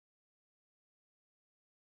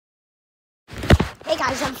Hey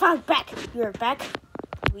guys, I'm finally back. You're back?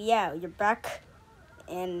 Yeah, you're back.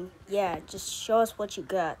 And yeah, just show us what you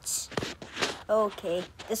got. Okay,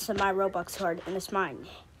 this is my Robux card, and it's mine.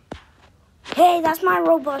 Hey, that's my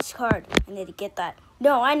Robux card. I need to get that.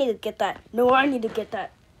 No, I need to get that. No, I need to get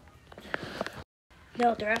that.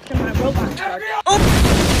 No, they're after my Robux card.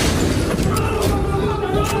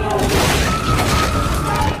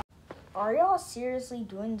 Are y'all seriously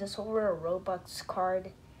doing this over a Robux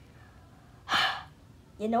card?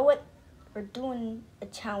 You know what? We're doing a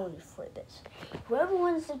challenge for this. Whoever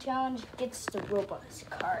wins the challenge gets the Robux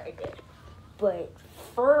card. But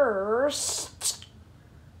first,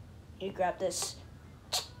 you grab this.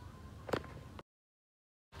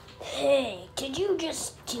 Hey, did you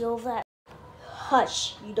just steal that?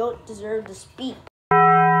 Hush, you don't deserve to speak.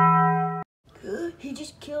 He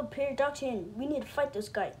just killed Paradoxian. We need to fight this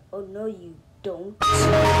guy. Oh no, you don't.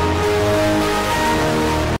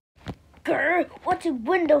 Grr, what did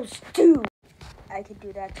Windows do? I could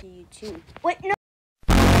do that to you too. Wait, no.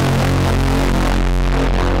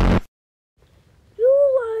 You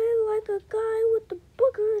lie like a guy with the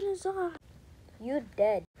booger in his eye. You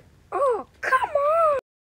dead. Oh, come on.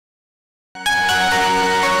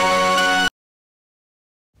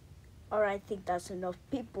 Alright, I think that's enough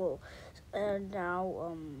people. And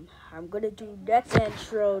now, I'm gonna do next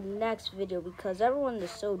intro next video because everyone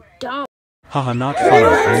is so dumb. Haha, not funny.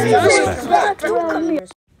 I need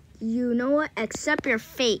respect. You know what? Accept your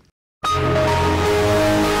fate.